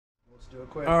Do it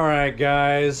quick. All right,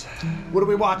 guys. What are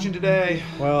we watching today?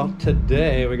 Well,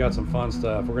 today we got some fun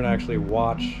stuff. We're gonna actually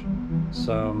watch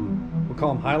some, we'll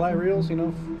call them highlight reels. You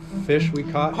know, fish we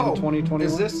caught in 2021.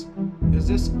 Is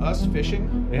this us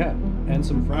fishing? Yeah, and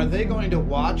some friends. Are they going to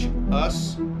watch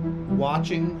us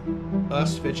watching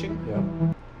us fishing?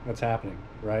 Yeah, that's happening,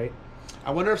 right?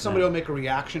 I wonder if somebody will make a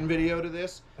reaction video to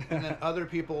this, and then other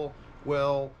people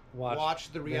will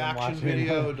watch the reaction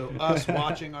video to us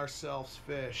watching ourselves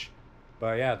fish.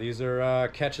 But yeah, these are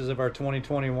catches of our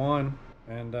 2021,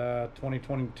 and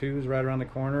 2022 is right around the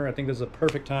corner. I think this is a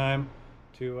perfect time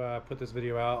to put this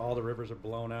video out. All the rivers are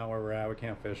blown out where we're at. We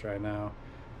can't fish right now.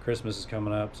 Christmas is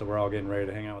coming up, so we're all getting ready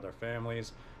to hang out with our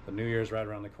families. The New Year's right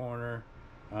around the corner.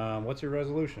 What's your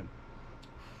resolution?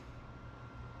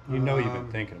 You know you've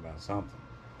been thinking about something.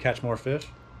 Catch more fish?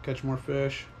 Catch more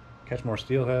fish. Catch more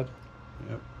steelhead?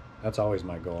 Yep. That's always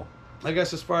my goal. I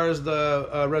guess as far as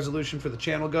the resolution for the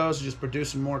channel goes, just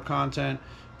producing more content,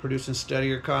 producing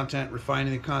steadier content,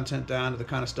 refining the content down to the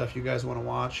kind of stuff you guys want to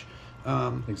watch.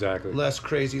 Exactly. Less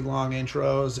crazy long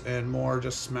intros and more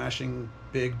just smashing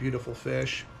big, beautiful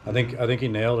fish. I think he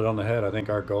nailed it on the head. I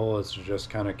think our goal is to just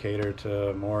kind of cater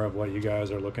to more of what you guys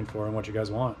are looking for and what you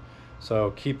guys want. So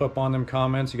keep up on them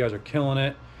comments. You guys are killing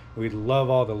it. We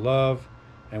love all the love,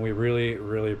 and we really,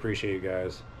 really appreciate you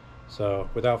guys. So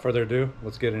without further ado,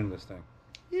 let's get into this thing.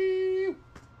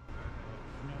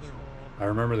 I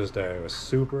remember this day. It was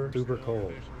super, super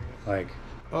cold. Like,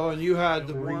 oh, and you had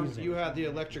the freezing. you had the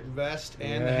electric vest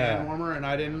and the hand warmer, and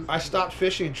I didn't. I stopped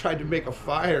fishing and tried to make a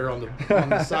fire on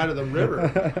the side of the river.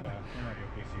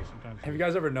 Have you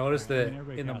guys ever noticed that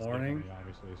in the morning,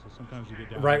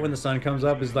 right when the sun comes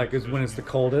up is when it's the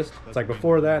coldest? It's like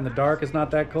before that in the dark it's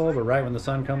not that cold, but right when the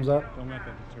sun comes up. Don't let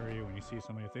that deter you when you see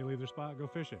somebody. If they leave their spot, go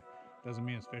fish it. Doesn't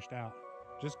mean it's fished out.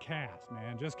 Just cast,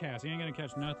 man. Just cast. You ain't gonna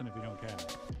catch nothing if you don't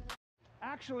cast.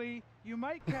 Actually, you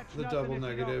might catch the nothing double if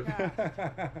negative. You don't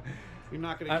cast. You're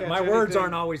not gonna catch My anything. words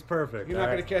aren't always perfect. You're not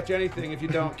gonna catch anything if you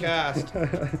don't cast.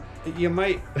 You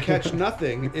might catch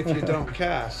nothing if you don't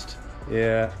cast.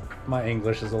 Yeah, my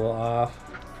English is a little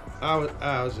off. I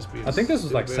was just being. I think this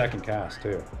was like stupid. second cast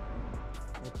too.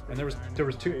 And there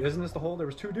was two. Isn't this the hole? There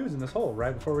was two dudes in this hole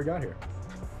right before we got here.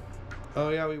 Oh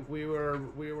yeah, we were.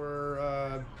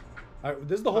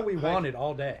 This is the hole we wanted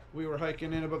all day. We were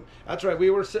hiking in about. That's right. We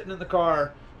were sitting in the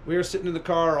car. We were sitting in the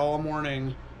car all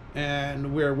morning,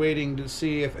 and we were waiting to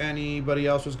see if anybody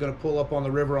else was going to pull up on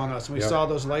the river on us. And we saw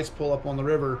those lights pull up on the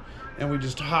river, and we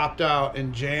just hopped out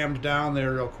and jammed down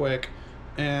there real quick.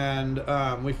 And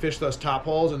we fished those top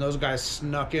holes, and those guys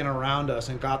snuck in around us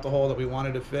and got the hole that we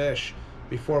wanted to fish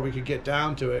before we could get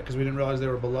down to it because we didn't realize they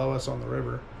were below us on the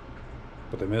river.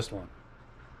 But they missed one.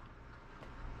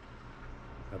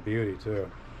 A beauty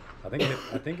too. I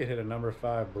think it hit a number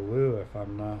 5 blue if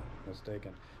I'm not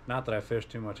mistaken. Not that I fished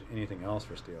too much anything else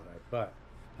for steelhead, but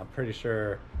I'm pretty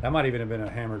sure that might even have been a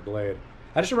hammered blade.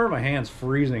 I just remember my hands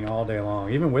freezing all day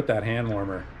long, even with that hand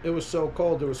warmer. It was so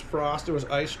cold. There was frost. There was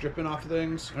ice dripping off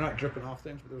things. Or not dripping off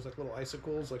things, but there was like little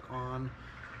icicles like on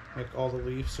like all the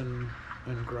leaves and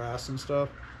grass and stuff.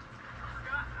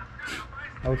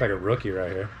 I look like a rookie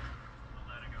right here.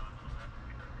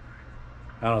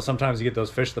 I don't know, sometimes you get those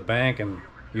fish at the bank and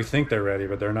you think they're ready,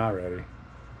 but they're not ready.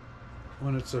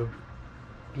 When it's a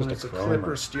Just a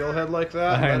clipper steelhead like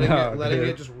that, letting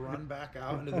it just run back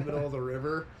out into the middle of the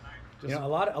river. You know, a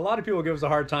lot of people give us a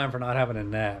hard time for not having a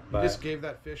net, but you just gave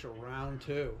that fish a round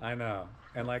too. I know.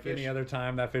 And like Fish. any other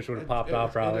time, that fish would have popped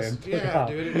off probably. Yeah,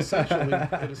 dude, it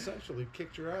essentially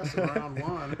kicked your ass in round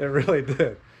one. It really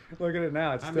did. Look at it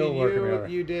now; it's still working over.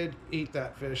 You did eat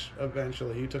that fish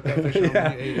eventually. You took that fish home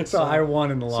and you ate it. So I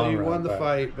won in the long run. So you won the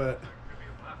fight, but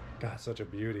God, such a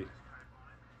beauty.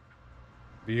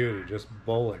 Beauty, just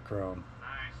bullet chrome.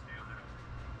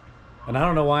 And I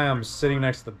don't know why I'm sitting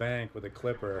next to the bank with a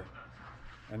clipper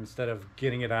instead of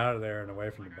getting it out of there and away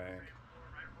from the bank.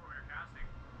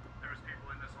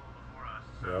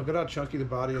 Yep. Look at how chunky the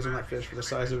body is on that fish for the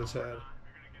size of its head.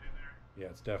 Yeah,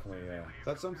 it's definitely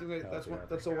that's something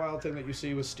that's a wild thing that you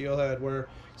see with steelhead, where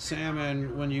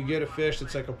salmon, when you get a fish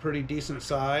that's like a pretty decent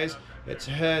size, its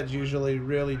head's usually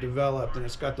really developed and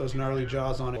it's got those gnarly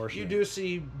jaws on it. You do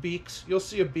see beaks. You'll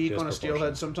see a beak on a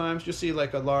steelhead sometimes. You'll see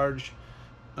like a large,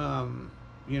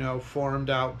 you know,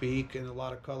 formed out beak and a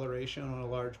lot of coloration on a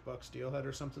large buck steelhead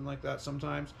or something like that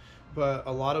sometimes. But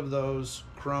a lot of those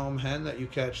chrome hen that you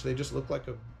catch, they just look like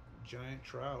a giant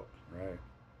trout. Right.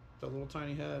 The little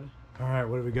tiny head. All right,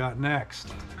 what do we got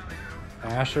next?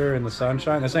 Asher in the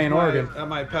sunshine. This ain't Oregon. At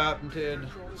my patented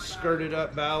skirted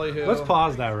up ballyhoo. Let's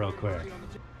pause that real quick.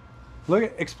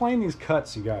 Explain these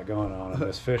cuts you got going on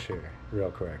this fish here.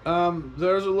 real quick?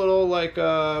 There's a little like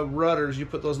rudders. You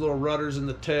put those little rudders in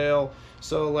the tail.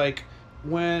 So like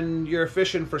when you're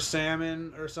fishing for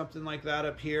salmon or something like that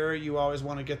up here, you always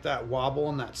want to get that wobble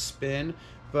and that spin.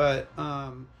 But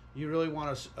you really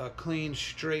want a clean,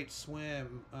 straight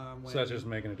swim. So that's just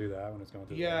making it do that when it's going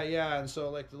through. Yeah, yeah. And so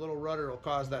like the little rudder will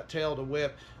cause that tail to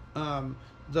whip.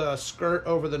 The skirt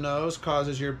over the nose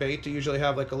causes your bait to usually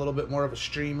have like a little bit more of a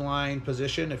streamlined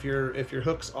position. If your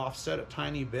hook's offset a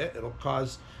tiny bit, it'll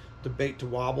cause the bait to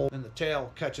wobble, and the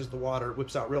tail catches the water,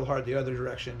 whips out real hard the other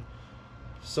direction.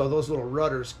 So those little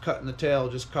rudders cutting the tail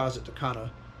just cause it to kind of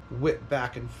whip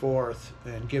back and forth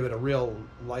and give it a real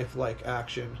lifelike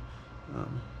action.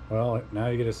 Well, now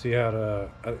you get to see how to...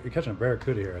 you're catching a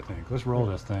barracuda here, I think. Let's roll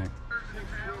this thing.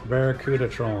 Barracuda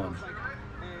trolling.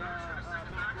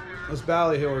 Those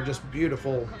ballyhoo are just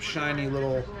beautiful, shiny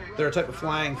little... They're a type of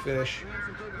flying fish.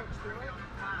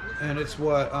 And it's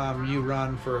what you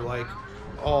run for, like,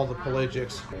 all the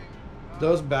pelagics.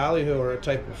 Those ballyhoo are a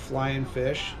type of flying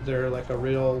fish. They're like a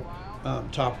real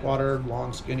topwater,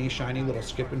 long, skinny, shiny little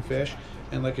skipping fish.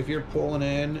 And like if you're pulling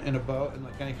in a boat in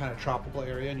like any kind of tropical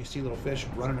area and you see little fish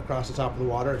running across the top of the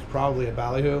water, it's probably a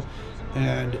ballyhoo.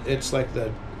 And it's like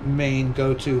the main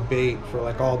go-to bait for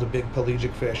like all the big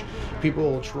pelagic fish. People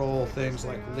will troll things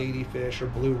like ladyfish or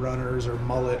blue runners or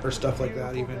mullet or stuff like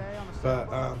that even. But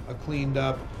a cleaned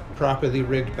up, properly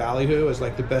rigged ballyhoo is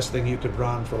like the best thing you could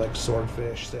run for like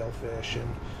swordfish, sailfish, and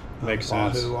Makes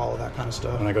wahoo, sense. all of that kind of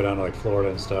stuff. When I go down to like Florida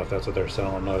and stuff, that's what they're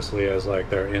selling mostly as like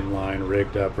their inline,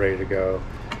 rigged up, ready to go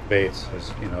baits.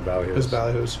 Is, you know, ballyhoos. It's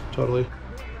ballyhoos, totally.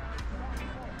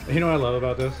 You know what I love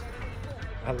about this?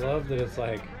 I love that it's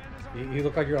like you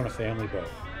look like you're on a family boat.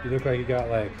 You look like you got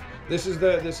like This is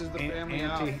the family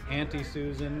out. Auntie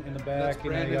Susan in the back. That's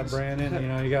You know, you got Brandon. You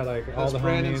know, you got like all That's the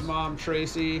Brandon's homies. mom,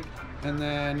 Tracy, and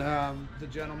then the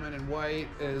gentleman in white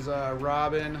is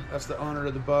Robin. That's the owner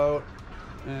of the boat,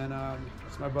 and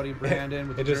it's my buddy Brandon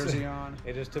with the jersey on.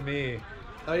 It just to me.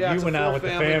 Oh yeah, you went out with the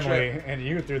family trip. and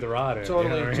you threw the rod in.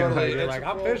 Totally, you know totally. You're like,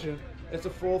 I'm fishing. It's a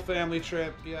full family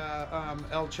trip. Yeah,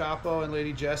 El Chapo and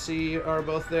Lady Jessie are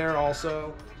both there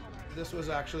also. This was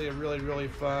actually a really, really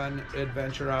fun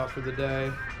adventure out for the day.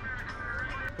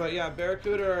 But yeah,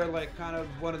 barracuda are like kind of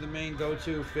one of the main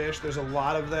go-to fish. There's a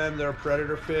lot of them. They're a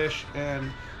predator fish, and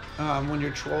when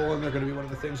you're trolling, they're going to be one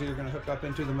of the things that you're going to hook up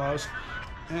into the most.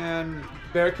 And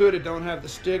barracuda don't have the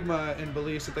stigma and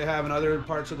beliefs that they have in other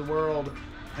parts of the world,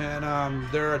 and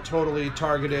they're a totally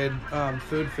targeted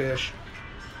food fish.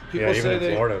 People Yeah, even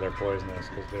say in Florida, they're poisonous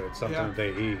because it's something that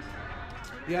they eat.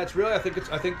 Yeah, it's really. I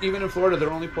think even in Florida,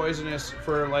 they're only poisonous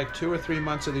for like 2 or 3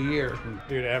 months of the year.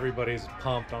 Dude, everybody's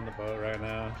pumped on the boat right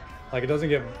now. Like, it doesn't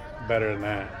get better than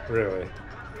that, really.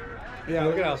 Yeah,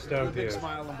 Look at how stoked the he big is.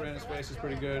 smile on Brandon's face is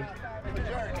pretty good.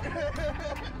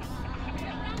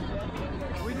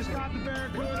 We just got the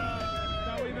barracuda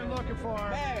that we've been looking for.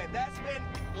 Man, that's been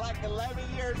like 11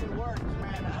 years in works,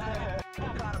 man.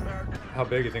 What kind of barracuda? How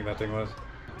big do you think that thing was?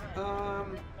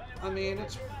 I mean,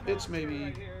 it's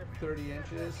maybe 30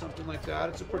 inches, something like that.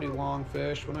 It's a pretty long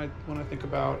fish. When I think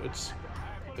about its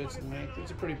length,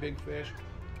 it's a pretty big fish.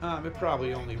 It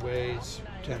probably only weighs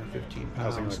 10 or 15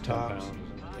 pounds like 10 tops. pounds.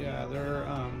 Yeah,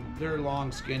 they're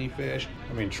long, skinny fish.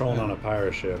 I mean, trolling on a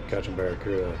pirate ship, catching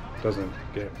barracuda doesn't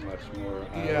get much more.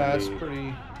 Yeah, it's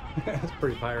pretty. It's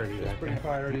pretty piratey. It's pretty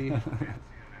piratey.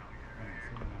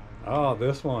 Oh,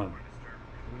 this one.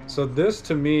 So this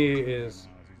to me is.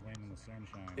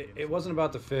 It wasn't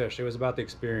about the fish. It was about the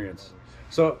experience.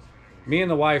 So, me and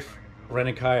the wife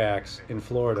rented kayaks in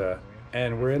Florida,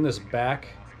 and we're in this back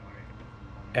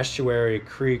estuary,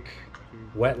 creek,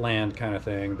 wetland kind of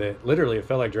thing that literally it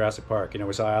felt like Jurassic Park. You know,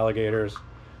 we saw alligators,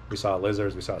 we saw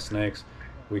lizards, we saw snakes,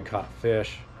 we caught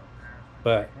fish.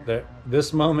 But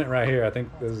this moment right here, I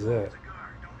think this is it.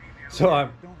 So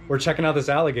we're checking out this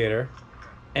alligator,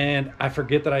 and I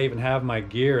forget that I even have my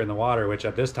gear in the water, which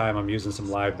at this time I'm using some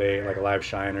live bait, like a live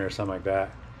shiner or something like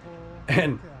that.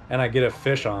 And I get a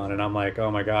fish on, and I'm like,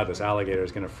 oh my God, this alligator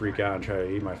is gonna freak out and try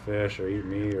to eat my fish or eat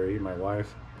me or eat my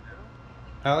wife.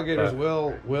 Alligators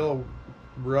will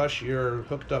rush your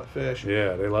hooked up fish.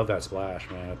 Yeah, they love that splash,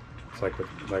 man. It's like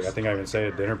I think I even say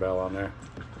a dinner bell on there.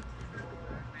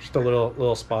 Just a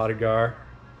little spotted gar.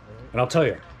 And I'll tell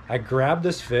you, I grabbed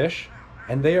this fish,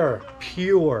 and they are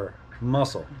pure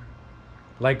muscle.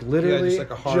 Like literally just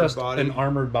like a hard body. An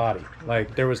armored body.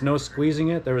 Like there was no squeezing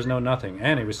it, there was no nothing.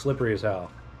 And it was slippery as hell.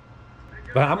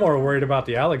 But I'm more worried about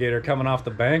the alligator coming off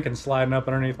the bank and sliding up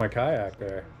underneath my kayak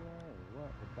there.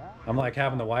 I'm like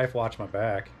having the wife watch my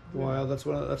back. Wow, that's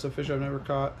a fish I've never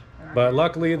caught. But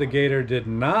luckily the gator did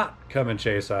not come and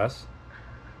chase us.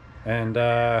 And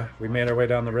we made our way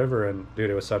down the river, and dude,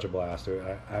 it was such a blast. Dude,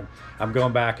 I'm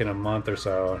going back in a month or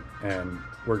so, and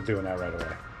we're doing that right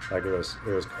away. Like it was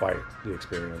quite the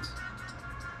experience.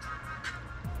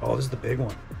 Oh, this is the big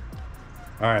one.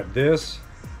 All right, this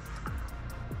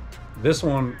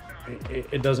one,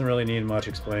 it doesn't really need much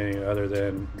explaining other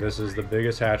than this is the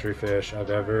biggest hatchery fish I've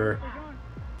ever.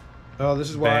 Oh,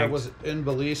 this is why I banked. was in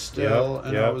Belize still, Yep,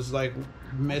 and yep. I was like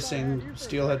missing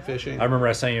steelhead fishing. I remember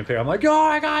I sent you a picture. I'm like, oh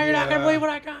my God, you're not gonna Yeah. believe what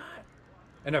I got.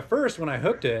 And at first, when I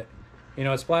hooked it, you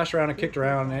know, it splashed around and kicked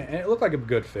around, and it looked like a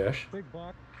good fish. Big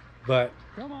buck. But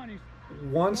Come on,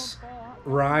 once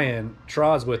Ryan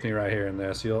Traw's with me right here in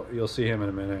this, you'll see him in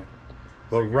a minute.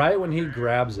 But right when he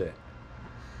grabs it,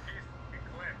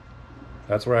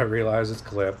 that's where I realize it's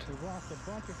clipped.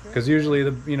 Because usually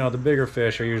the bigger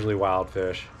fish are usually wild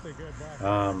fish.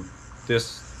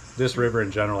 This river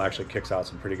in general actually kicks out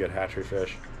some pretty good hatchery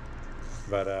fish.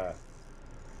 But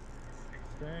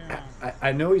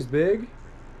I know he's big,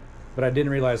 but I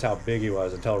didn't realize how big he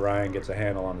was until Ryan gets a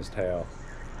handle on his tail.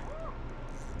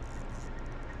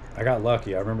 I got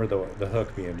lucky. I remember the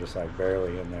hook being just like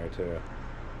barely in there too.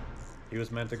 He was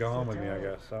meant to go home with me, I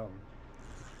guess. Something.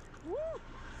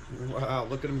 Wow,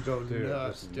 look at him go Dude,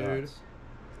 nuts, just dude. nuts.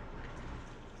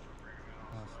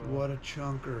 What a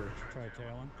chunker. Try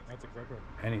tailing. That's a clipper.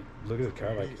 And he look at the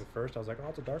car. Like at first, I was like, "Oh,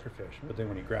 it's a darker fish," but then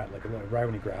when he grabbed, like right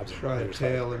when he grabs it, Try to it's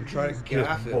tail like, him. Try to just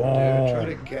gaff it, dude. boom. Try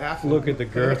to gaff him. Look at the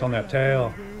girth on that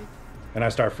tail, and I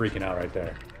start freaking out right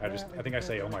there. I think I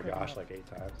say, "Oh my gosh," like 8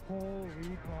 times.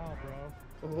 Holy cow,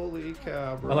 bro. Holy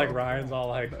cow, bro. I like Ryan's all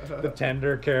like the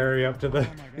tender carry up to the.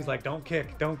 He's like, "Don't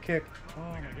kick, don't kick." Oh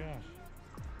my gosh.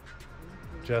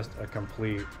 Just a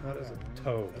complete That is a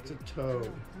toad. That's a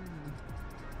toad.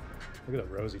 Look at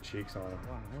the rosy cheeks on him.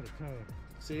 Wow, what a toad.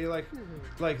 See, like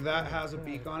that has a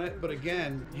beak on it, but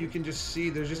again, you can just see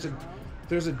there's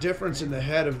a difference in the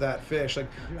head of that fish. Like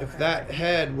if that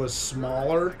head was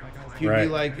smaller, you'd be Right.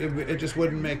 like it just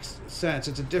wouldn't make sense.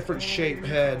 It's a different shaped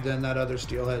head than that other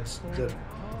steelhead's.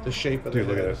 The shape of the Dude,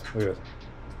 look head. at this. Look at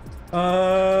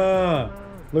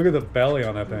this. Look at the belly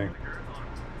on that thing.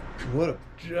 What a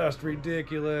Just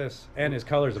ridiculous. And his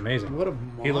color's amazing. What a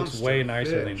He looks monster way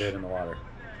nicer than he fish. did in the water.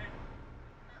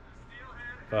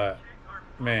 But,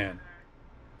 man,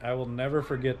 I will never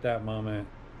forget that moment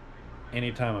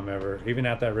anytime I'm ever, even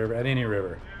at that river, at any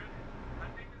river.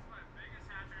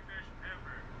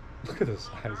 Look at the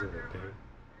size of it, dude.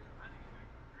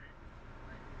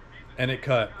 And it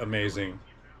cut amazing.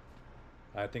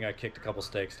 I think I kicked a couple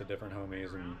steaks to different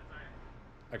homies, and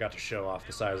I got to show off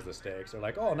the size of the steaks. They're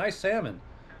like, "Oh, nice salmon."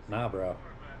 Nah, bro. You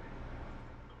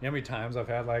know how many times I've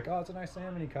had like, "Oh, it's a nice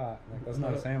salmon he caught." Like, that's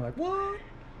not a salmon. Like, what?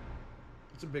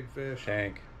 It's a big fish.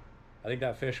 Tank. I think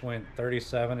that fish went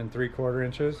 37 3/4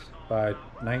 inches by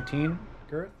 19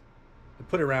 girth. It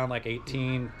put it around like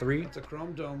 18.3. It's a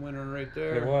chrome dome winner right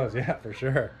there. It was, yeah, for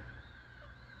sure.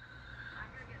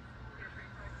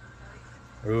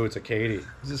 Ooh, it's a Katie.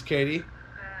 Is this Katie?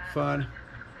 Fun.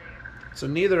 So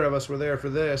neither of us were there for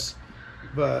this,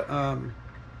 but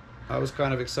I was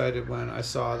kind of excited when I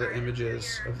saw the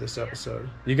images of this episode.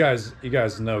 You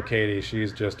guys know Katie.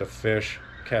 She's just a fish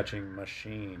catching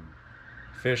machine.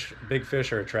 Big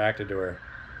fish are attracted to her.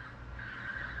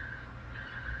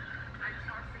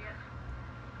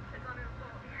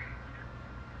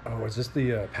 Oh, is this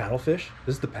the paddlefish?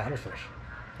 This is the paddlefish.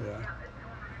 Yeah.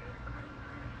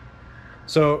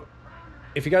 So,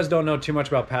 if you guys don't know too much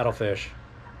about paddlefish,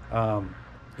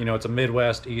 you know, it's a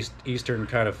Midwest, eastern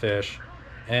kind of fish,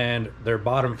 and they're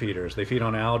bottom feeders. They feed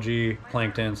on algae,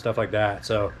 plankton, stuff like that.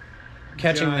 So,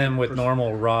 catching them with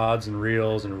normal rods and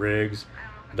reels and rigs,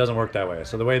 it doesn't work that way.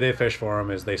 So the way they fish for them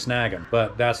is they snag them.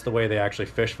 But that's the way they actually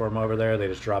fish for them over there. They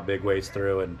just drop big weights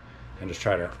through and just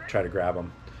try to grab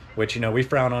them. Which, you know, we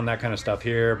frown on that kind of stuff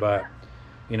here, but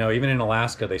you know, even in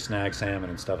Alaska, they snag salmon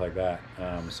and stuff like that.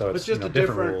 So it's just you know, a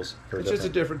different rules. It's just a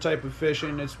different type of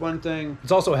fishing. It's one thing.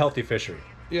 It's also a healthy fishery.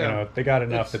 Yeah, you know, they got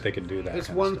enough that they can do that. It's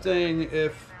kind one of stuff. thing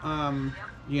if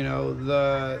you know,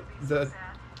 the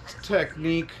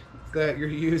technique that you're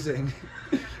using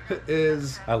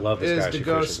is I love this guy to she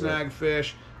go fishes with. snag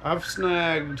fish. I've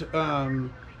snagged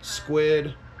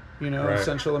squid, you know, Right.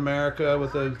 Central America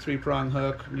with a 3-prong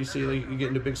hook. You see, like, you get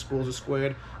into big schools of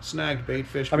squid. Snagged bait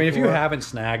fish. I mean, if you before. haven't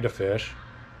snagged a fish,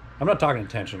 I'm not talking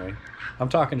intentionally. I'm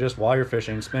talking just while you're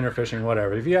fishing, spinner fishing,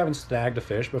 whatever. If you haven't snagged a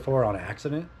fish before on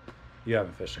accident, you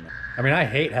haven't fished enough. I mean, I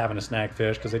hate having to snag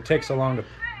fish because they take so long to.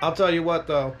 I'll tell you what,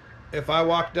 though, if I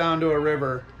walk down to a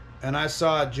river and I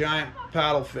saw a giant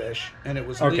paddlefish, and it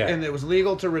was Okay. it was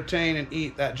legal to retain and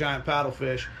eat that giant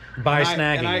paddlefish By and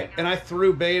snagging it. And I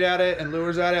threw bait at it and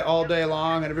lures at it all day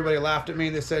long, and everybody laughed at me.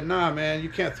 And they said, "Nah, man, you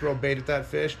can't throw bait at that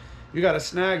fish. You got to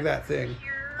snag that thing."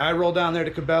 I roll down there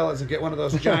to Cabela's and get one of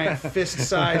those giant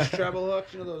fist-sized treble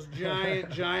hooks. You know those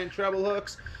giant treble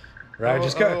hooks. Right, Oh,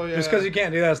 just yeah. because you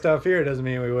can't do that stuff here doesn't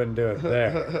mean we wouldn't do it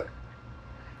there.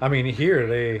 I mean, here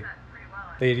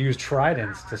they use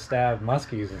tridents to stab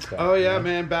muskies and stuff. Oh yeah, you know?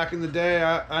 man! Back in the day,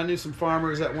 I knew some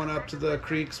farmers that went up to the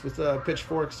creeks with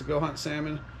pitchforks to go hunt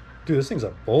salmon. Dude, this thing's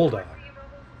a bulldog.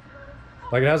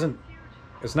 Like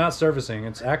it's not surfacing.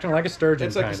 It's acting like a sturgeon.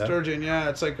 It's like kinda. a sturgeon, yeah.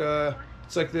 It's like the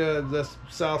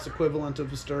South's equivalent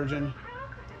of a sturgeon.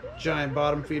 Giant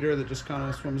bottom feeder that just kind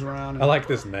of swims around. I like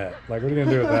this net. Like, what are you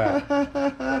gonna do with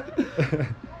that?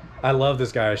 I love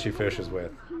this guy she fishes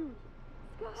with.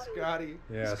 Scotty.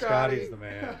 Yeah, Scotty's the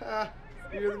man.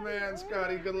 You're the man,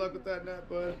 Scotty. Good luck with that net,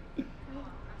 bud.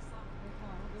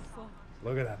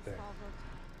 Look at that thing.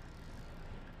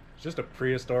 It's just a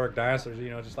prehistoric dinosaur,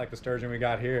 just like the sturgeon we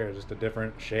got here, just a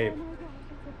different shape.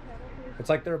 It's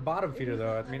like they're a bottom feeder,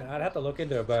 though. I mean, I'd have to look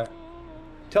into it, but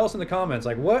tell us in the comments,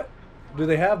 like, what do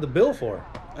they have the bill for?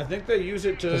 I think they use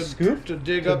it to scoop? to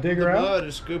dig To up dig the around? mud,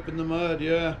 to scoop in the mud.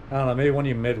 Yeah. I don't know. Maybe one of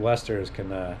you Midwesters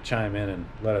can chime in and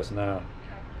let us know.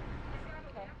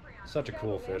 Such a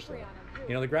cool fish,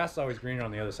 though. The grass is always greener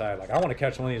on the other side. Like, I want to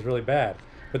catch one of these really bad,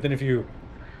 but then if you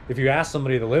ask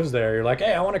somebody that lives there, you're like,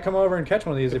 hey, I want to come over and catch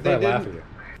one of these. They probably laugh at you.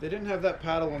 They didn't have that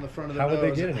paddle on the front of the How nose.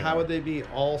 would they get it How anywhere? would they be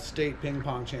all-state ping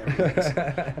pong champions?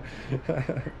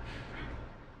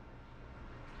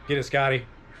 Get it, Scotty.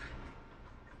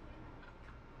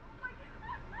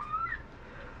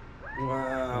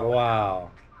 Wow.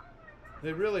 Wow.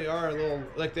 They really are a little,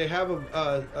 like they have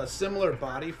a similar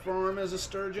body form as a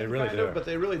sturgeon, They really kind do. of, but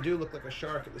they really do look like a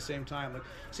shark at the same time. Like,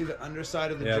 see the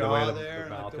underside of the Yeah, the jaw way the there,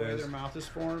 and like mouth the way is. their mouth is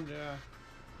formed. Yeah.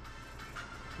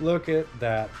 Look at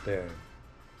that thing.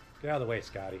 Get out of the way,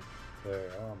 Scotty. There.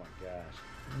 Oh my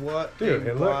gosh. What Dude,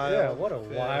 a wild what a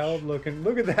fish. wild looking.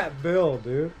 Look at that bill,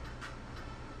 dude.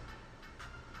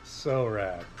 So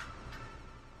rad.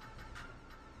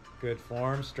 Good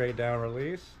form, straight down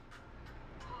release.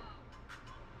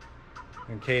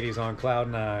 And Katie's on cloud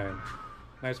 9.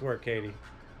 Nice work, Katie.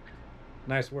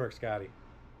 Nice work, Scotty.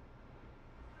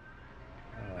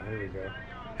 Oh, here we go.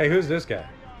 Hey, who's this guy?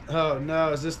 Oh no,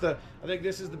 is this the? I think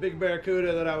this is the big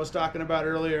barracuda that I was talking about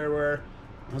earlier, where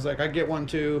I was like, I get one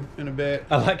too in a bit.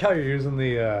 I like how you're using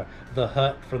the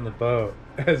hut from the boat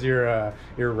as your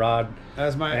rod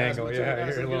As my angle. as Yeah,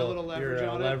 as I your get a little leverage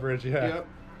on leverage. it. Yeah, Yep.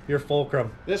 your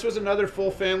fulcrum. This was another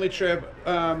full family trip.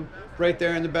 Right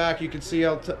there in the back, you could see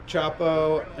El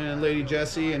Chapo and Lady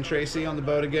Jessie and Tracy on the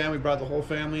boat again. We brought the whole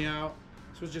family out.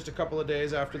 This was just a couple of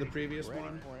days after the previous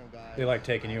one. They like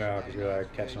taking you out because you're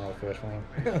like catching all the fish for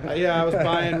them. Yeah, I was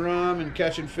buying rum and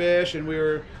catching fish, and we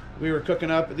were cooking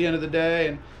up at the end of the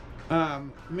day.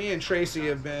 And me and Tracy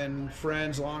have been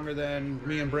friends longer than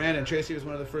me and Brandon. Tracy was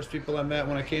one of the first people I met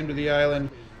when I came to the island,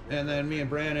 and then me and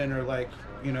Brandon are like,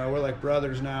 we're like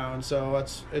brothers now, and so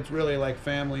it's really like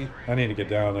family. I need to get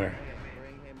down there.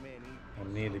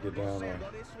 I need to get down there.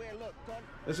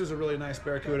 This was a really nice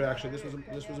barracuda, actually. This was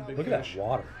a big Look at fish. that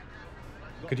water.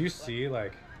 Could you see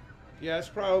like? Yeah, it's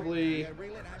probably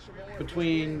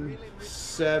between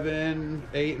 7,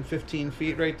 8, and 15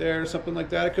 feet right there, something like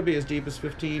that. It could be as deep as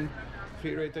 15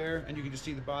 feet right there, and you can just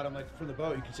see the bottom, like from the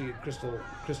boat. You can see it crystal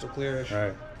clearish.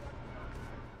 Right.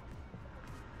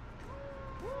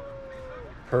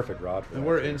 Perfect rod. For And that,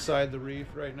 we're too. inside the reef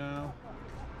right now.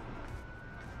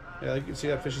 Yeah, you can see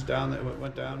that fish is down. That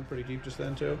went down pretty deep just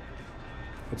then too.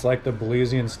 It's like the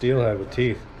Belizean steelhead with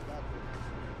teeth.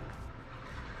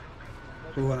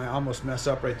 Ooh, and I almost mess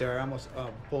up right there. I almost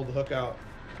pulled the hook out.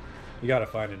 You got to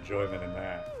find enjoyment in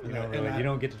that. You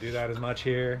don't get to do that as much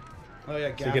here. Oh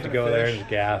yeah, So you get to go there and just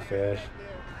gaff fish.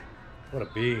 What a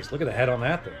beast! Look at the head on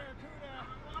that thing.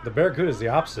 The barracuda is the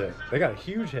opposite. They got a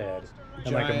huge head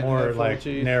and like a Giant more head full of like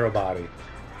teeth. narrow body.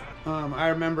 I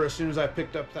remember as soon as I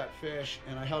picked up that fish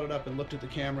and I held it up and looked at the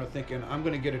camera thinking, I'm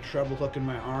going to get a treble hook in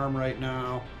my arm right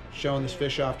now, showing this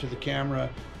fish off to the camera.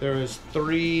 There was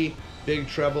 3 big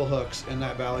treble hooks in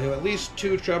that ballyhoo. At least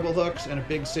 2 treble hooks and a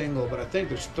big single, but I think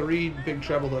there's 3 big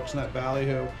treble hooks in that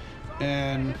ballyhoo.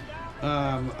 And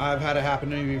I've had it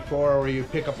happen to me before where you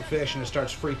pick up a fish and it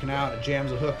starts freaking out and it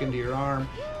jams a hook into your arm,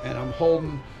 and I'm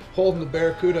holding the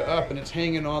barracuda up and it's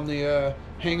hanging on the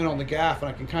gaff, and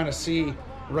I can kind of see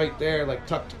right there, like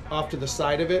tucked off to the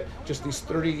side of it, just these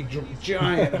 30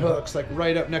 giant hooks, like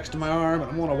right up next to my arm,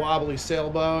 and I'm on a wobbly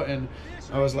sailboat, and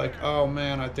I was like, oh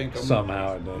man, I think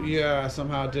somehow it did. Yeah,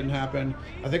 somehow it didn't happen.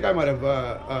 I think I might have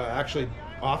actually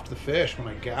offed the fish when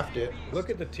I gaffed it. Look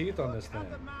at the teeth on this thing.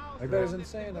 Like, that is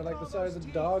insane. They're like the size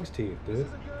of dog's teeth, dude.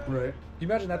 Right. Can you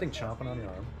imagine that thing chomping on your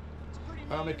arm?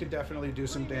 It could definitely do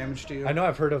some damage to you. I know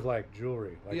I've heard of like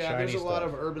jewelry, like yeah, shiny there's a stuff. lot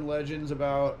of urban legends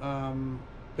about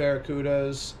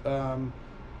barracudas,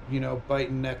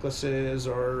 biting necklaces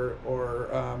or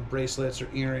bracelets or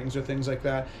earrings or things like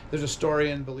that. There's a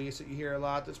story in Belize that you hear a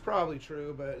lot that's probably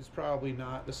true, but it's probably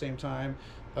not at the same time,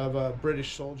 of a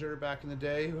British soldier back in the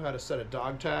day who had a set of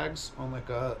dog tags on like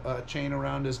a chain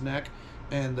around his neck,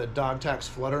 and the dog tags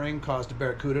fluttering caused a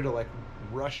barracuda to like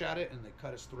rush at it, and they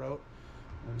cut his throat.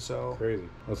 And so crazy.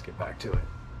 Let's get back to it.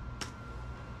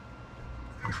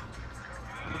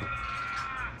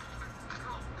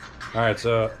 All right,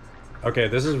 so okay,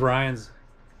 this is Ryan's.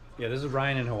 Yeah, this is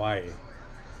Ryan in Hawaii,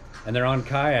 and they're on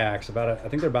kayaks. I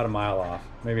think they're about a mile off,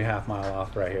 maybe half mile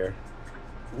off right here.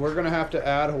 We're gonna have to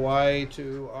add Hawaii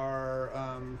to our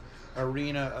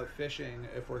arena of fishing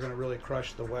if we're gonna really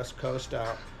crush the West Coast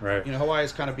out. Right. Hawaii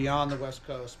is kind of beyond the West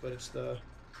Coast, but it's the.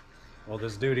 Well,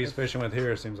 this dude he's fishing with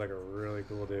here seems like a really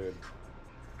cool dude.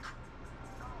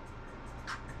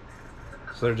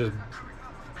 So they're just...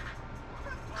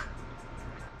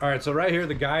 Alright, so right here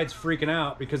the guide's freaking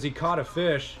out because he caught a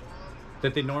fish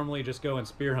that they normally just go and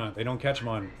spear hunt. They don't catch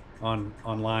them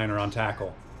on line or on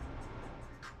tackle.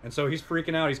 And so he's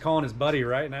freaking out. He's calling his buddy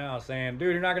right now saying,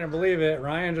 dude, you're not going to believe it.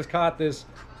 Ryan just caught this.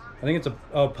 I think it's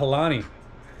a Palani.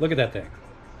 Look at that thing.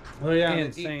 Oh yeah,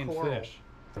 insane fish.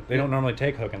 They don't normally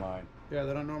take hook and line. Yeah,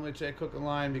 they don't normally take hook and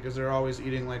line because they're always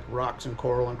eating like rocks and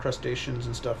coral and crustaceans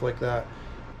and stuff like that.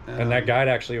 And that guide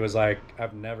actually was like,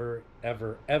 I've never,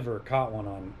 ever caught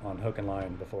one on hook and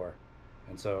line before.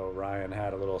 And so Ryan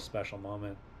had a little special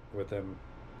moment with him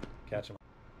catching.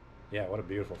 Yeah, what a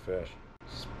beautiful fish.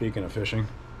 Speaking of fishing,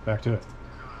 back to it.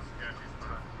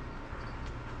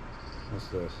 What's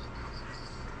this?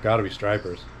 Gotta be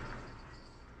stripers.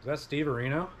 Is that Steve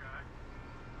Areno?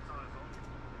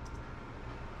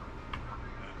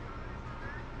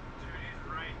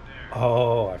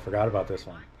 Oh, I forgot about this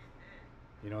one.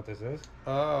 You know what this is?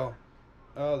 Oh,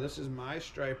 this is my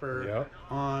striper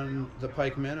on the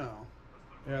pike minnow.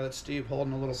 Yeah, that's Steve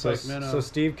holding a little pike minnow. So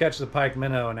Steve catches a pike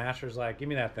minnow, and Asher's like, "Give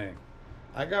me that thing."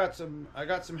 I got some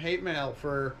hate mail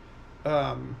for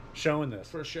showing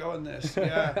this.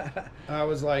 Yeah, I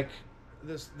was like,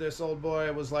 this old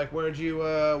boy was like, where'd you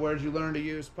learn to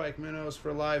use pike minnows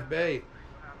for live bait?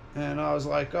 And I was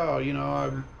like, oh,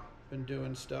 I've been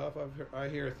doing stuff. I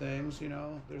hear things.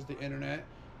 There's the internet.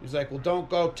 He's like, well, don't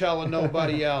go telling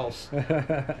nobody else.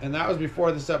 And that was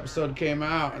before this episode came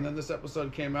out. And then this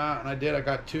episode came out, and I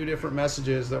got 2 different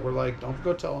messages that were like, don't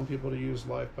go telling people to use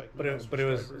live pike minnows. But it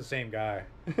was the same guy.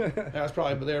 Yeah, it's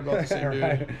probably, but they were both the same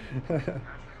dude. Right.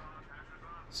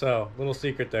 So, little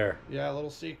secret there. Yeah, a little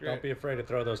secret. Don't be afraid to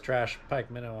throw those trash pike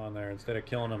minnow on there instead of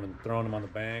killing them and throwing them on the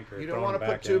bank. Or you don't want to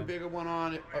put too big a one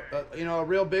on. A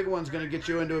real big one's going to get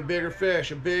you into a bigger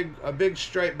fish. A big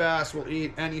striped bass will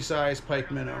eat any size pike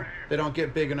minnow. They don't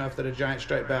get big enough that a giant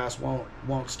striped bass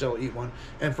won't still eat one.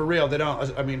 And for real, they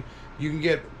don't. I mean, you can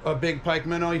get a big pike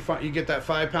minnow. You get that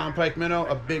 5-pound pike minnow.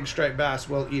 A big striped bass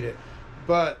will eat it.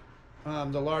 But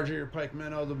the larger your pike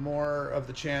minnow, the more of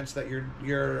the chance that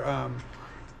you're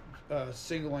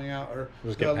singling out or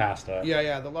just get past that.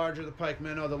 Yeah. The larger the pike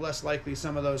minnow, the less likely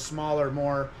some of those smaller,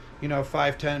 more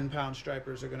 5-10 pound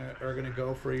stripers are gonna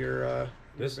go for your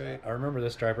bait. I remember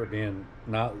this striper being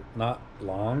not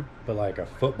long, but like a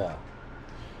football.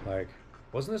 Like,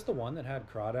 wasn't this the one that had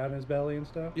crawdad in his belly and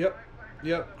stuff? Yep,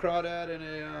 crawdad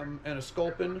and a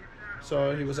sculpin.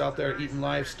 So he was out there eating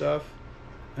live stuff,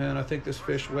 and I think this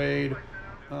fish weighed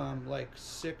like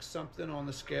 6 something on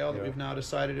the scale that we've now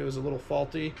decided it was a little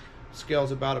faulty.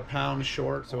 Scale's about a pound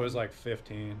short. So it was like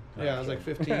 15. Yeah, it was like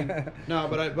 15. No,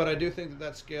 but I do think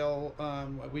that scale,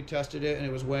 we tested it and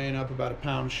it was weighing up about a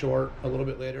pound short. A little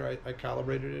bit later, I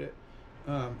calibrated it.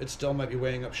 It still might be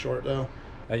weighing up short though.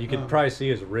 You can probably see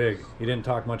his rig. He didn't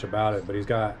talk much about it, but he's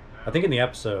got. I think in the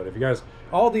episode, if you guys,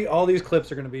 all these clips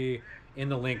are going to be in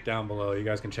the link down below. You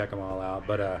guys can check them all out.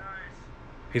 But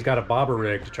he's got a bobber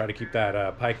rig to try to keep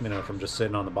that pike minnow from just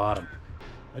sitting on the bottom.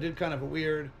 I did kind of a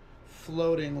weird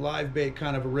floating live bait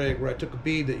kind of a rig where I took a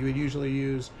bead that you would usually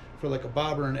use for like a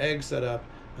bobber and egg setup,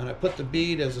 and I put the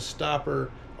bead as a stopper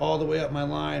all the way up my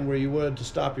line where you would to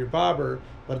stop your bobber,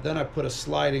 but then I put a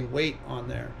sliding weight on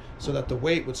there so that the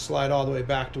weight would slide all the way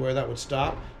back to where that would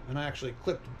stop, and I actually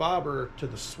clipped the bobber to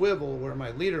the swivel where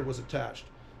my leader was attached.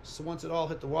 So once it all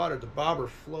hit the water, the bobber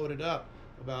floated up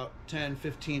about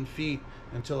 10-15 feet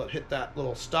until it hit that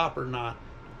little stopper knot,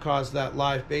 caused that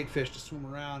live bait fish to swim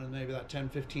around in maybe that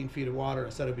 10-15 feet of water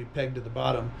instead of be pegged to the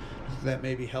bottom. That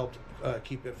maybe helped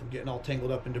keep it from getting all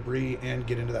tangled up in debris and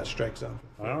get into that strike zone.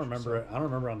 I don't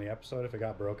remember on the episode if it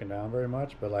got broken down very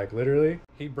much, but like literally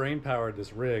he brain powered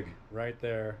this rig right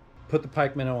there, put the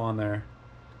pike minnow on there,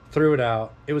 threw it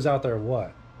out. It was out there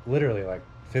what? Literally like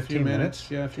 15 minutes?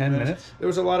 Yeah, 10 minutes. There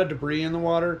was a lot of debris in the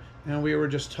water, and we were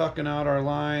just tucking out our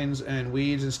lines, and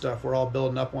weeds and stuff were all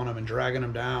building up on them and dragging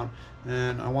them down.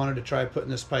 And I wanted to try putting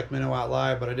this pike minnow out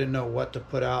live, but I didn't know what to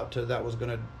put out that was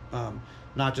going to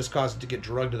not just cause it to get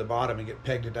drugged to the bottom and get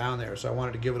pegged down there. So I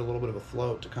wanted to give it a little bit of a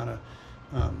float to kind of,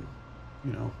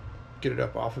 get it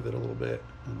up off of it a little bit.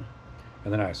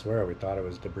 And then I swear we thought it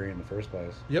was debris in the first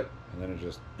place. Yep. And then it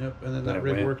just... Yep, and then that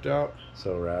rig worked out.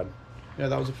 So rad. Yeah,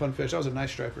 that was a fun fish. That was a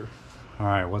nice striper. All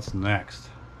right, what's next?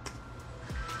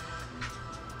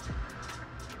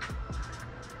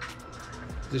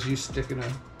 Just you sticking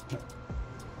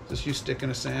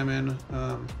a salmon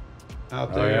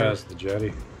out there. Oh yeah, it's the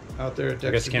jetty. Out there at Dexter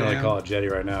I guess you can't Dam. really call it jetty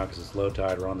right now because it's low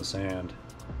tide. We're on the sand,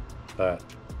 but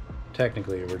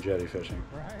technically we're jetty fishing.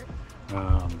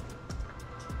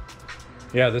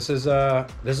 Yeah, this is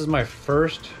my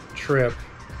first trip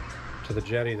to the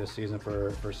jetty this season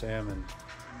for salmon,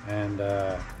 and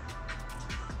a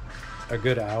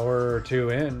good hour or two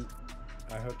in,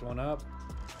 I hooked one up,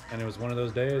 and it was one of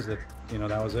those days that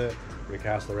that was it. We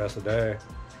cast the rest of the day,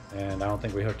 and I don't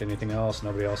think we hooked anything else.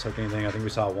 Nobody else hooked anything. I think we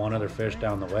saw one other fish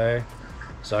down the way,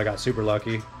 so I got super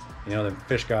lucky. The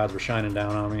fish gods were shining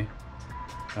down on me.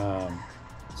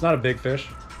 It's not a big fish,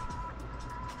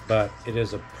 but it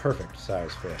is a perfect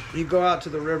size fish. You go out to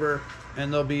the river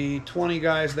and there'll be 20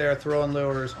 guys there throwing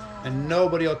lures, and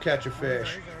nobody will catch a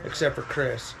fish except for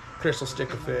Chris. Chris will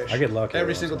stick a fish. I get lucky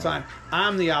every single time.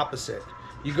 I'm the opposite.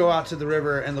 You go out to the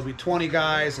river and there'll be 20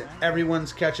 guys and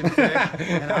everyone's catching fish,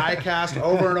 and I cast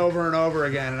over and over and over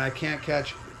again, and I can't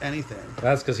catch anything.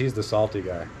 That's because he's the salty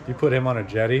guy. You put him on a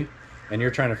jetty and you're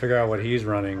trying to figure out what he's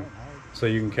running so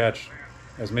you can catch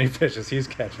as many fish as he's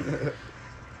catching.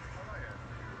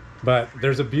 But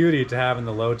there's a beauty to having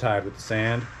the low tide with the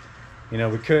sand.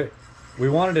 We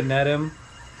wanted to net him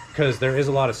because there is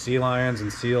a lot of sea lions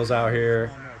and seals out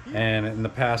here, and in the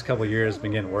past couple of years it's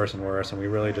been getting worse and worse, and we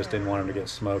really just didn't want him to get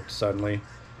smoked suddenly.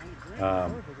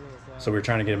 So we were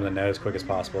trying to get him in the net as quick as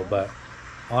possible. But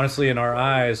honestly, in our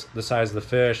eyes, the size of the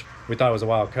fish, we thought it was a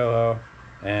wild coho,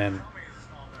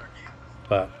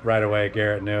 but right away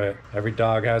Garrett knew it. Every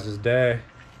dog has his day,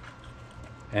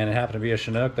 and it happened to be a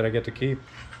Chinook that I get to keep.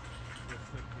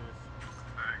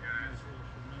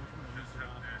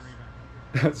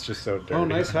 That's just so dirty. Oh,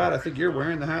 nice hat. I think you're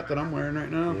wearing the hat that I'm wearing right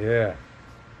now. Yeah.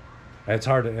 It's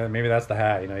hard to, maybe that's the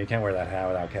hat, you can't wear that hat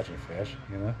without catching fish,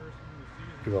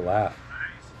 People laugh.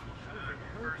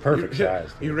 Perfect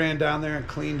size. You ran down there and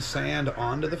cleaned sand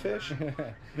onto the fish?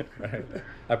 Right.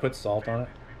 I put salt on it.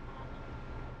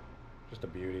 Just a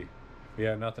beauty.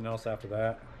 Yeah, nothing else after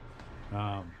that.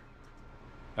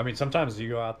 Sometimes you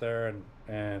go out there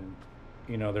and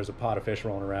there's a pot of fish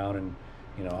rolling around,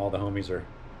 and all the homies are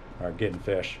getting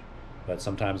fish, but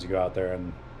sometimes you go out there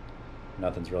and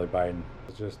nothing's really biting.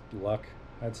 It's just luck,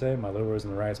 I'd say. My lure was in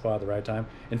the right spot at the right time.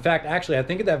 In fact, actually, I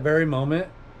think at that very moment,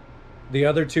 the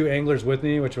other two anglers with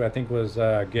me, which I think was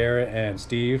Garrett and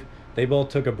Steve, they both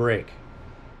took a break.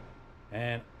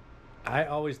 And I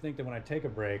always think that when I take a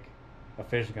break, a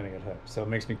fish is going to get hooked, so it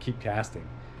makes me keep casting.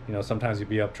 Sometimes you'd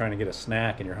be up trying to get a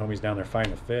snack and your homie's down there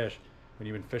fighting a fish when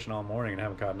you've been fishing all morning and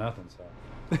haven't caught nothing. So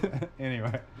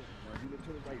anyway.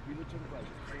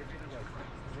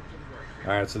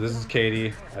 All right, so this is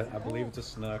Katie. I believe it's a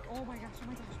snook.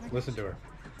 Listen to her.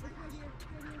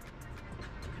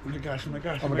 Oh my gosh, oh my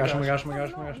gosh, oh my gosh, oh my gosh, oh my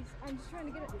gosh, oh my gosh. I'm just trying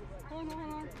to get it. Hold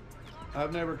on.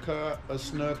 I've never caught a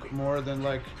snook more than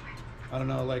like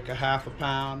a half a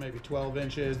pound, maybe 12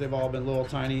 inches. They've all been little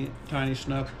tiny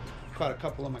snook. Caught a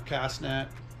couple on my cast net,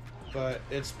 but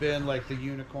it's been like the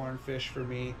unicorn fish for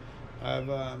me.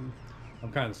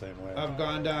 I'm kind of the same way. I've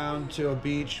gone down to a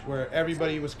beach where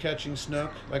everybody was catching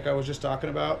snook, like I was just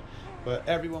talking about, but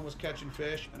everyone was catching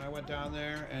fish, and I went down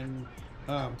there and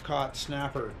caught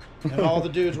snapper, and all the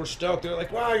dudes were stoked. They're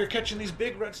like, "Wow, you're catching these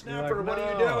big red snapper! Like, what no.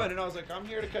 are you doing?" And I was like, "I'm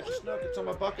here to catch a snook. It's on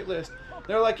my bucket list."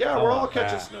 They're like, "Yeah, we're all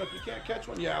catching snook. You can't catch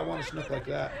one." Yeah, I want a snook like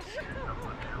that.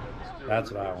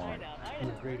 That's what I want.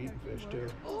 They're great eating fish too.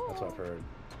 That's what I've heard.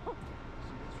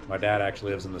 My dad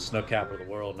actually lives in the snook capital of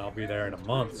the world, and I'll be there in a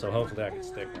month, so hopefully I can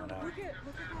stick one out.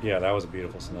 Yeah, that was a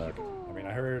beautiful snook.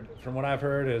 I heard, from what I've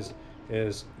heard,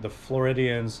 is the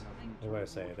Floridians, what do I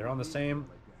say? They're on the same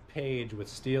page with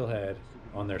steelhead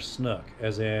on their snook,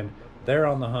 as in they're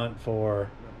on the hunt for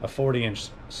a 40-inch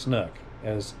snook,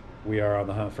 as we are on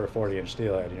the hunt for a 40-inch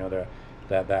steelhead. You know, they're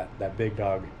that big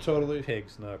dog, totally pig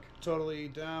snook. Totally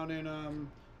down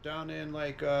in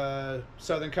like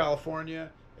Southern California,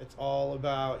 it's all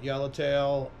about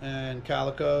yellowtail and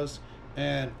calicos,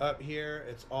 and up here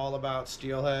it's all about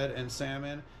steelhead and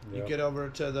salmon. You get over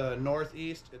to the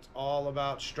northeast, it's all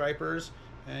about stripers,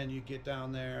 and you get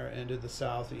down there into the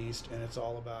southeast and it's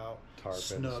all about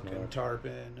snook and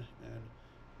tarpon, and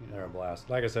you know. They're a blast.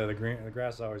 Like I said, the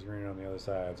grass is always greener on the other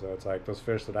side, so it's like those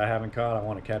fish that I haven't caught, I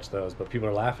want to catch those, but people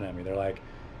are laughing at me. They're like,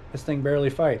 this thing barely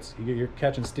fights. You're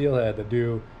catching steelhead that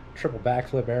do triple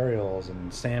backflip aerials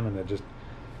and salmon that just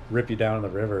rip you down in the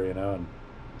river, you know.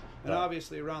 And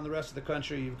obviously around the rest of the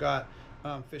country you've got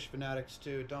fish fanatics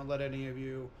too. Don't let any of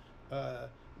you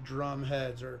drum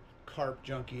heads or carp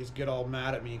junkies get all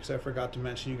mad at me because I forgot to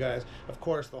mention you guys. Of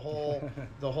course, the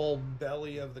whole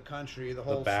belly of the country, the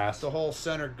whole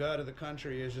center gut of the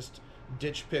country is just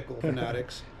ditch pickle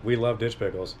fanatics. We love ditch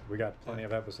pickles. We got plenty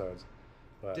of episodes.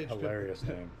 But ditch hilarious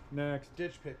pickle. name. Next.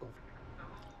 Ditch pickle.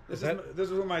 This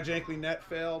is when my janky net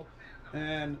failed,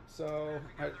 and so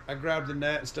I grabbed the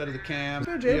net instead of the cam. Is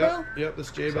that J-Bal? Yep,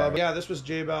 this J-Bal. Yeah, this was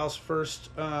J-Bal's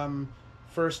first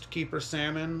keeper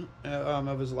salmon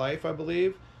of his life, I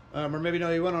believe. Or maybe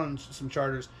no, he went on some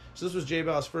charters. So this was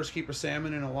J-Bal's first keeper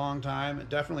salmon in a long time.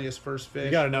 Definitely his first fish.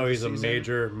 You got to know he's a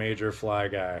major fly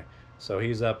guy. So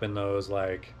he's up in those,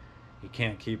 like, you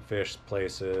can't keep fish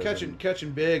places.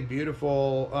 Catching big,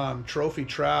 beautiful trophy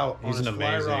trout on his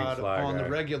fly rod on the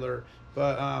regular.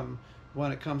 But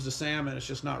when it comes to salmon, it's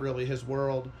just not really his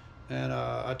world. And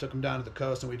I took him down to the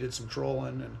coast and we did some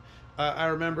trolling. And I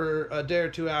remember a day or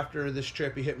two after this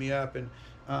trip, he hit me up, and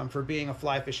for being a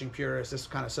fly fishing purist, this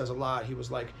kind of says a lot. He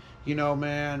was like, you know,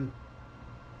 man,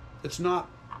 it's not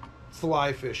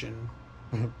fly fishing,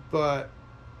 but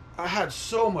I had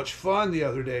so much fun the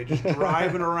other day just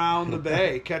driving around the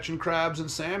bay, catching crabs and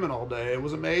salmon all day. It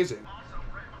was amazing.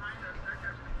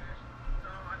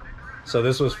 So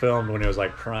this was filmed when it was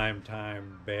like prime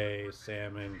time bay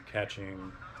salmon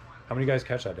catching. How many guys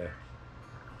catch that day?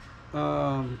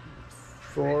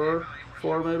 Four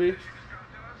maybe.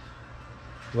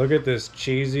 Look at this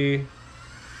cheesy.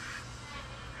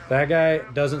 That guy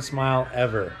doesn't smile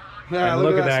ever. Yeah, and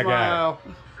look at that smile.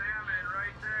 Guy.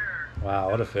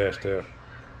 Wow, what a fish too.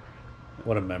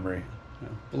 What a memory. Yeah.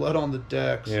 Blood on the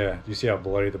decks. Yeah, you see how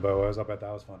bloody the bow was? I bet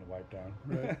that was fun to wipe down.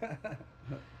 Right.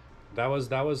 That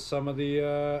was some of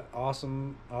the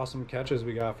awesome catches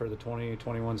we got for the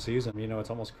 2021 season. You know, it's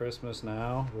almost Christmas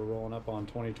now. We're rolling up on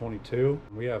 2022.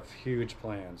 We have huge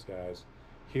plans, guys.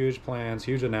 Huge plans,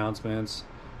 huge announcements.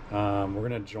 We're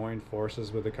going to join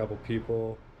forces with a couple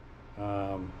people.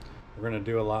 We're going to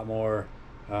do a lot more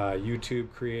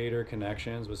YouTube creator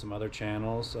connections with some other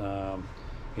channels.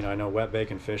 You know, I know Wet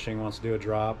Bacon Fishing wants to do a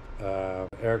drop.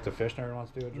 Eric the Fish Nerd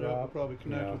wants to do a drop. Yeah, we'll probably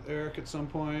connect with Eric at some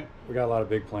point. We got a lot of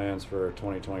big plans for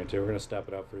 2022. We're going to step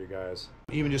it up for you guys.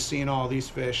 Even just seeing all these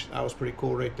fish, that was pretty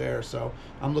cool right there. So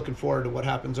I'm looking forward to what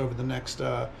happens over the next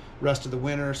rest of the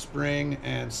winter, spring,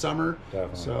 and summer.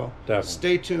 Definitely. So Definitely.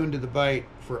 Stay tuned to The Bite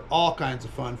for all kinds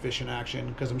of fun fishing action,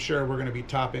 because I'm sure we're going to be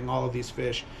topping all of these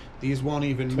fish. These won't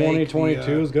even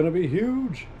 2022 is going to be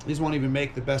huge. These won't even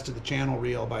make the best of the channel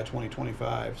reel by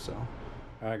 2025. So.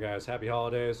 All right, guys. Happy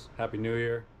holidays. Happy New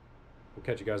Year. We'll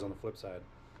catch you guys on the flip side.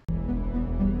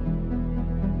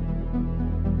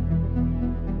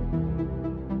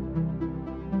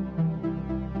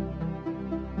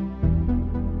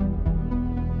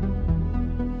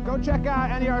 Go check out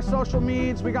any of our social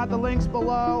medias. We got the links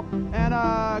below.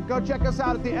 And go check us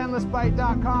out at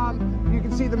theendlessbite.com. You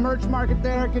can see the merch market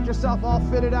there. Get yourself all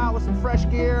fitted out with some fresh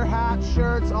gear, hats,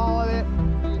 shirts, all of it.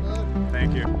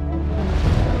 Thank you.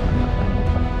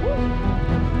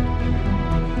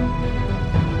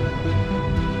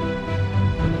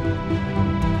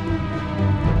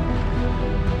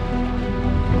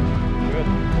 Good.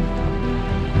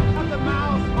 Look at the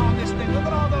mouth on this thing. Look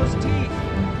at all those teeth.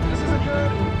 This is a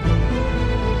good...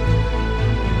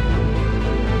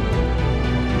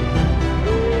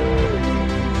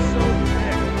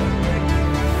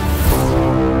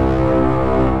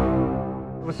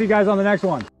 We'll see you guys on the next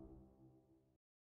one.